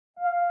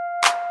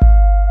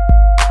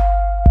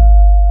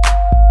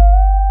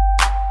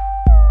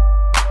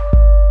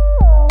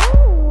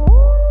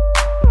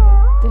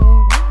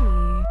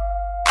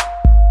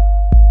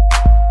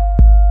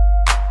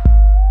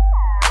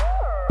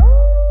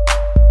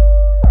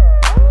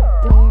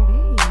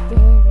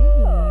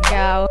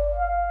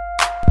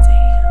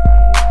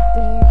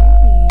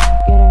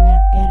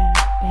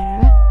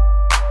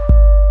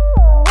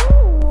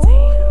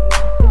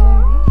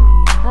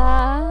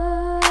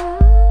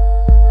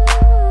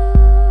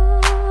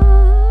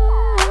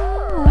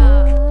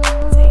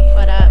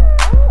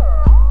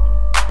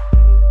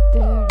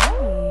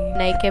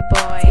Naked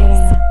boys.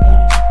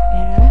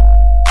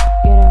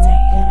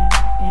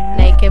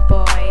 Naked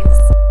boys.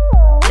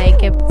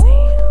 Naked boys. Naked.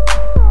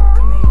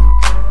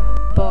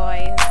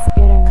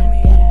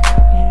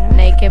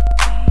 Naked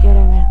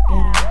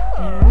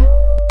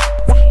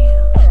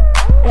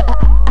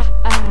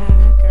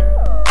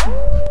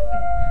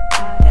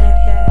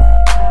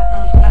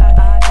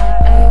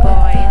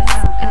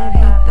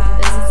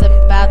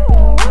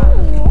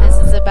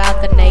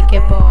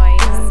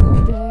boys.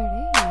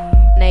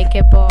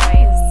 Naked boys.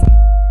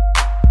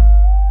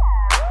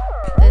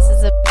 This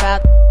is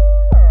about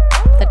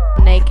the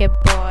naked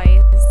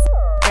boys.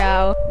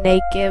 Yo,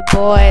 naked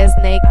boys,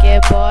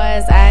 naked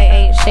boys. I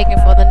ain't shaking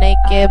for the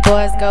naked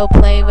boys. Go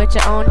play with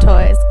your own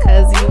toys,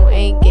 cause you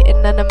ain't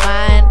getting none of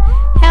mine.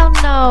 Hell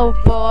no,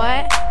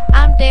 boy.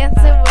 I'm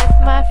dancing with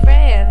my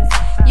friends.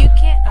 You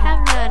can't have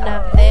none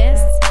of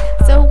this.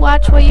 So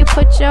watch where you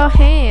put your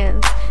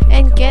hands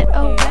and get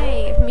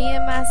away. Me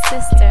and my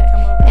sister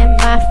and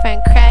my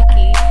friend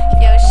Cracky.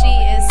 Yo, she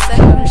is so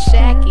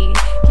shacky.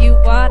 You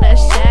wanna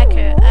shack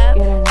her up,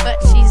 but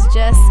she's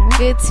just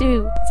good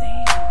too.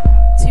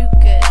 Too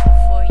good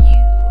for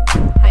you,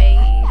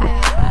 baby. I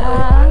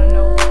don't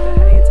know what the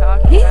hell you're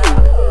talking about.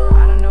 I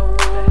don't know what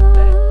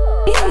the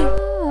hell.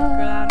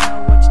 Girl, I don't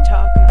know what you're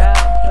talking about.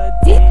 But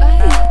damn, I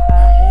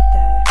hit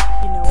that.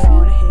 You know I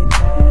wanna hit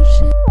that.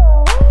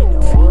 You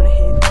know I wanna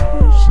hit that.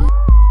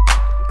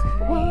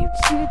 Want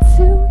you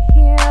to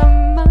hear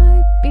my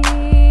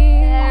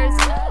beat.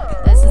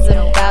 This is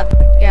about,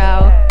 yo.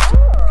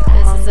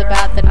 This is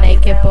about the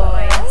naked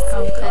boys.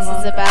 This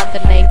is about the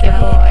naked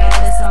boys.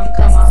 This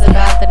is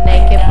about the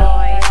naked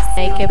boys.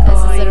 Naked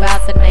boys. This is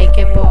about the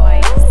naked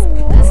boys.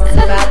 This is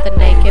about the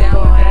naked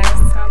boys.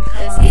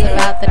 This is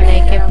about the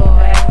naked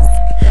boys.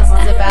 This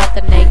is about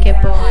the naked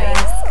boys.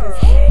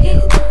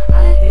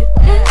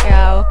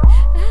 Yo.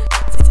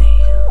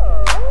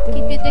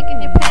 Keep your dick in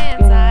your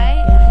pants,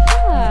 alright?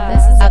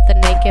 This is about the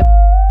naked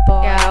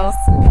boys. Yo.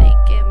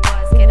 Naked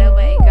boys, get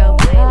away, go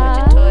play with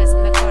your toys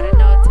in the corner.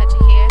 No touchy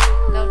here,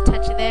 no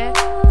touchy there.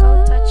 Go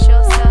touch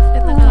yourself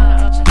in the corner.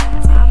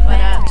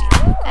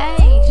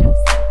 Hey,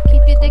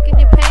 keep your dick in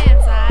your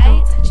pants,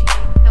 alright?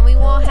 And we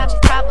won't have a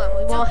problem,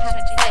 we won't have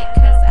to fight,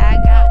 cause I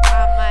got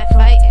all my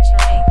fighting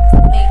rings.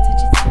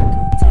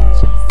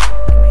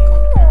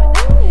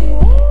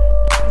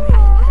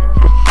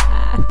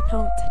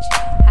 Don't touch it.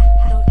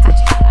 Don't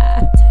touch it.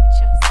 Touch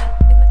yourself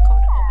in the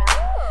corner over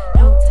there.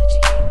 Don't touch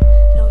it.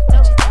 Don't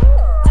touch it.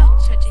 Don't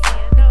touch it.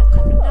 Don't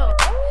touch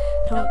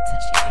it. Don't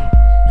touch it.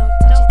 Don't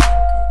touch it.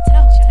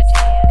 Don't touch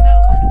it.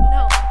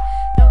 No.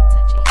 Don't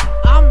touch it.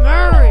 I'm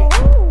married.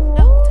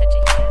 Don't touch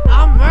it.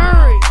 I'm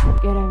married.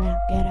 Get around,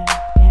 get out,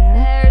 get out.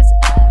 There's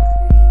a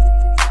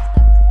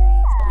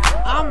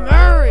I'm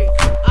married.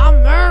 I'm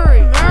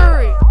married.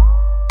 Married.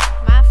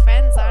 My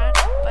friends aren't,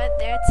 but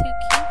they're too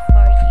cute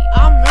for you.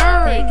 I'm They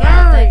married. got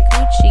the Married.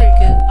 Gucci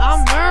goose. I'm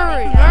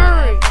married. They got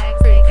Married.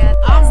 bags, they got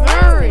I'm the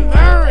married. stars, they got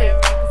Married. their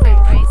rings and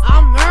bracelets.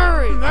 I'm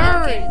married.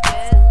 Married. Looking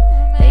good.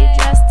 They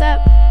dressed up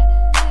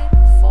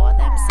for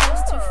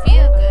themselves to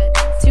feel good,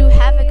 to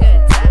have a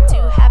good time, to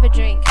have a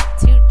drink,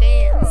 to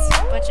dance.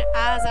 But your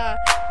eyes are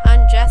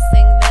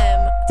undressing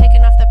them,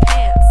 taking off the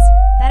pants.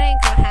 That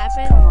ain't gonna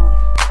happen.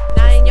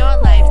 Not in your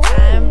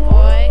lifetime,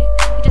 boy.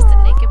 You're just a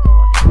naked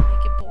boy.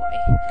 Naked boy.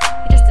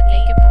 You're just a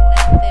naked boy.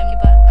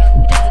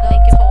 You're just a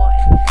naked boy.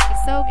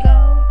 So go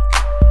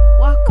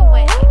walk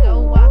away. Go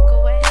walk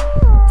away.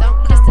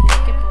 Don't just a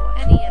naked boy.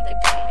 Any other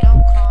boy.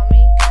 Don't call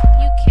me.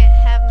 You can't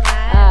have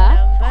my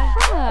number.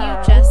 You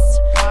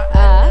just are a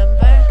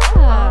number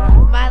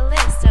on my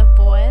list of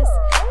boys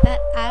that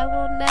I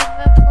will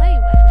never play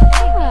with.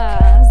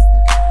 Because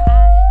I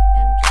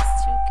am just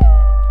too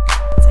good.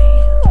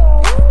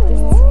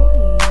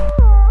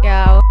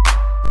 Yo,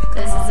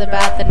 this is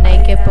about the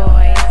naked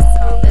boys.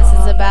 This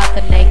is about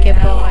the naked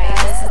boys.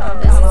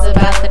 This is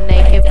about the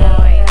naked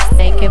boys.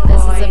 Naked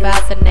boys. This is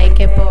about the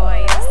naked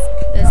boys.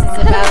 This is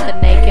about the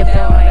naked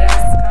boys.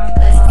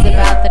 This is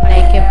about the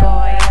naked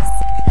boys.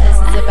 This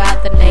is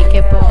about the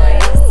naked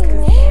boys.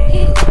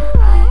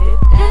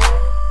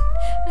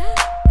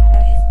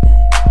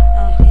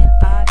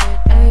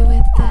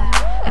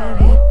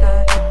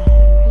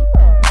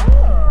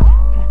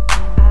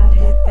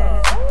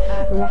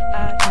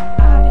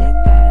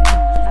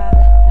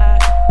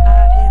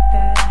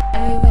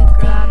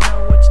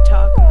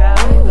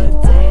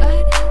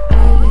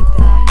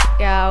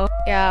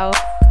 Yo,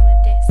 gonna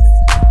diss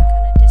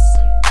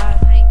you. I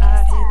ain't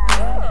kissing.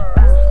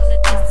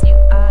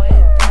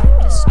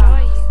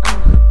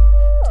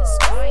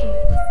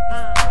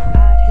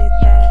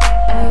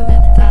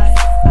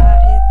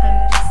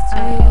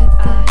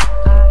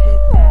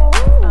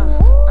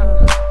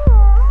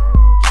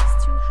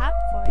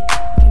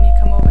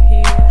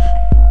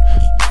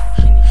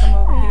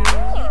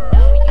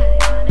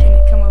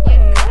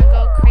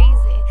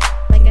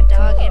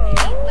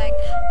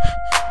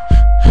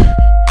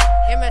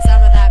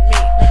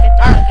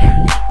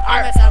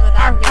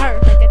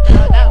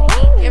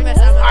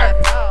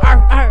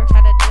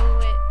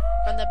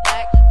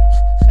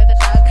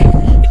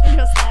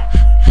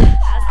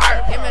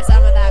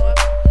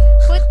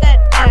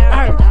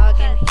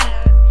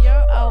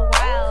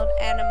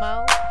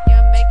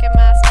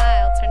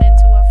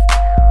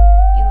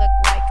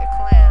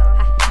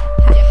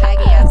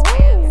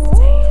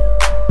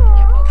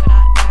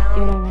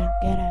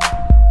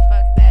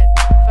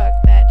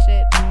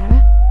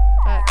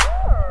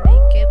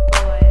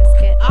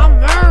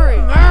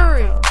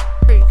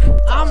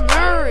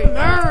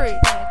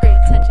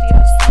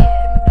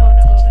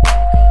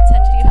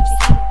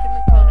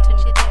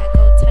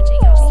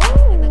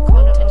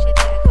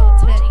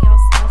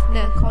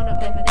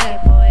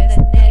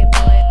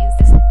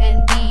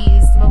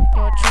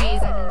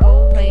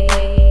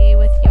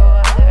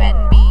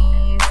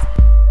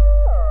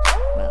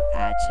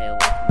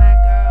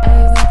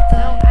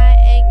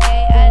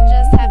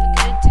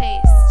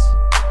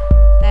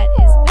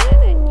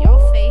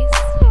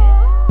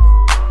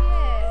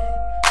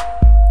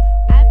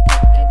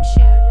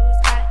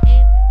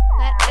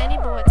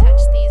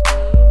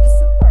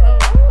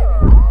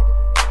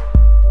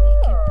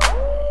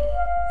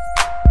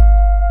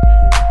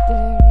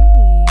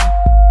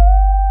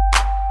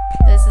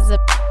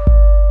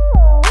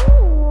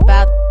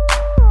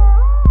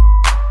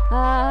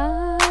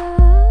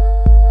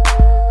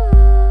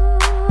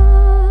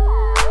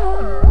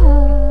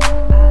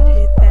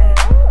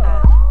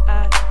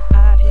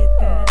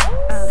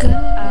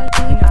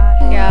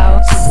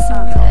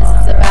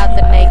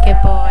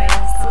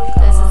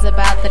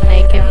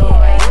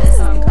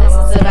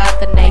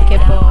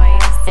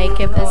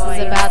 naked boys. This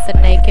is about the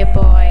naked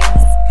boys.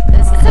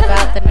 This is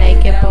about the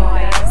naked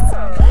boys.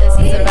 This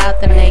is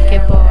about the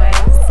naked boys.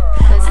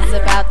 This is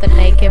about the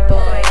naked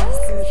boys.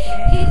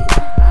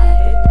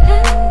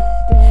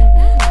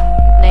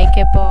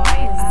 Naked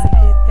boys.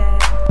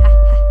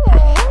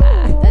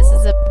 This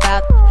is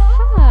about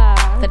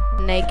the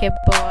naked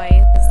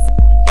boys.